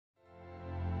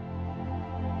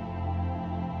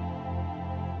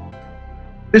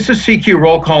This is CQ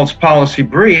Roll Call's Policy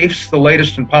Briefs, the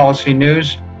latest in policy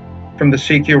news from the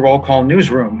CQ Roll Call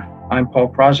newsroom. I'm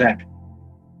Paul Krawzak.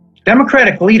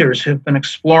 Democratic leaders have been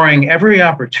exploring every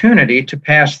opportunity to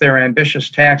pass their ambitious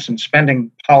tax and spending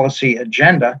policy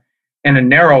agenda in a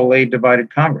narrowly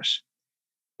divided Congress.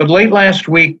 But late last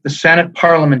week, the Senate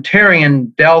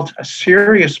parliamentarian dealt a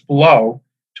serious blow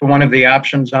to one of the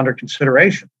options under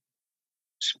consideration.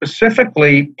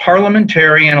 Specifically,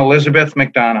 parliamentarian Elizabeth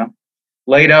McDonough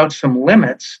laid out some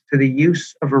limits to the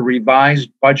use of a revised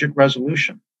budget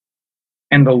resolution.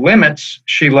 And the limits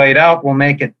she laid out will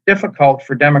make it difficult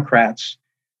for Democrats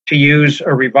to use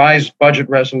a revised budget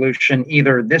resolution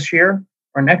either this year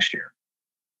or next year.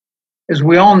 As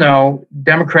we all know,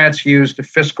 Democrats used the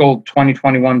fiscal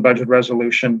 2021 budget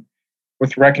resolution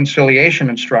with reconciliation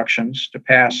instructions to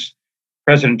pass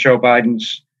President Joe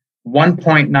Biden's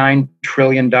 $1.9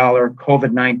 trillion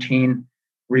COVID-19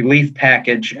 relief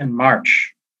package in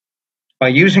March. By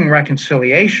using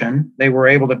reconciliation, they were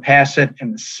able to pass it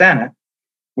in the Senate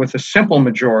with a simple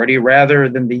majority rather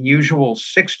than the usual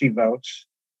 60 votes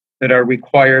that are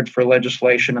required for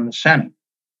legislation in the Senate.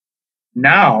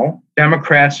 Now,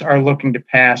 Democrats are looking to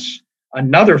pass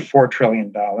another $4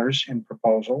 trillion in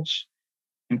proposals,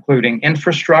 including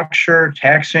infrastructure,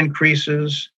 tax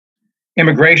increases,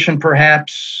 immigration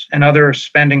perhaps, and other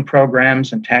spending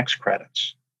programs and tax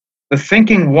credits. The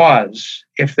thinking was,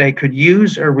 if they could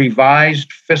use a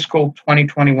revised fiscal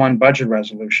 2021 budget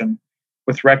resolution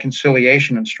with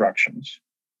reconciliation instructions,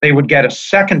 they would get a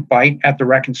second bite at the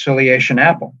reconciliation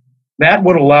apple. That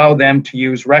would allow them to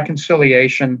use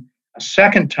reconciliation a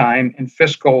second time in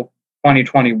fiscal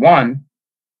 2021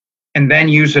 and then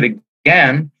use it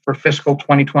again for fiscal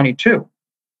 2022.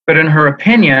 But in her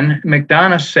opinion,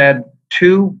 McDonough said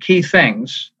two key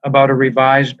things about a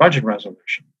revised budget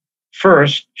resolution.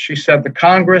 First, she said the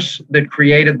Congress that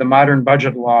created the modern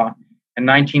budget law in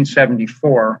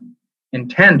 1974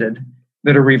 intended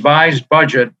that a revised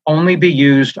budget only be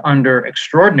used under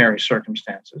extraordinary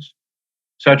circumstances,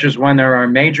 such as when there are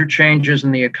major changes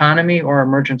in the economy or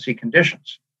emergency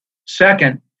conditions.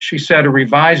 Second, she said a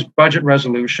revised budget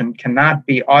resolution cannot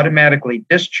be automatically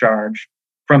discharged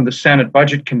from the Senate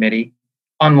Budget Committee,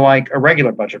 unlike a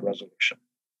regular budget resolution.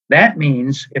 That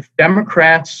means if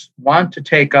Democrats want to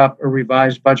take up a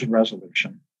revised budget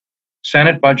resolution,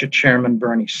 Senate Budget Chairman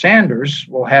Bernie Sanders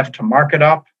will have to mark it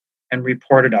up and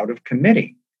report it out of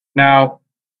committee. Now,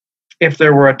 if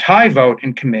there were a tie vote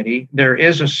in committee, there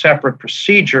is a separate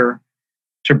procedure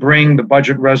to bring the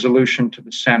budget resolution to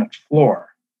the Senate floor.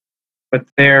 But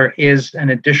there is an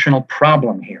additional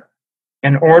problem here.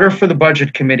 In order for the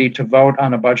Budget Committee to vote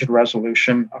on a budget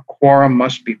resolution, a quorum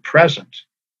must be present.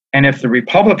 And if the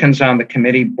Republicans on the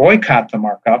committee boycott the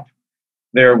markup,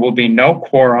 there will be no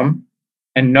quorum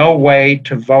and no way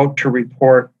to vote to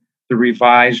report the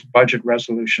revised budget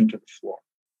resolution to the floor.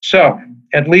 So,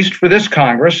 at least for this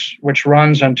Congress, which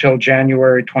runs until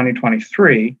January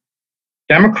 2023,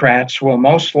 Democrats will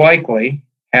most likely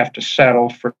have to settle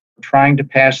for trying to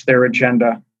pass their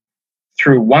agenda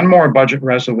through one more budget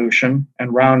resolution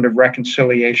and round of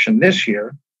reconciliation this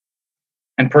year,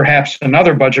 and perhaps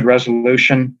another budget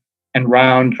resolution and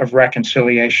round of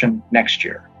reconciliation next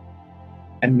year.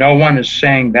 And no one is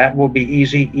saying that will be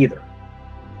easy either.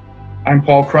 I'm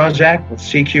Paul Krawzak with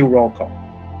CQ Roll Call.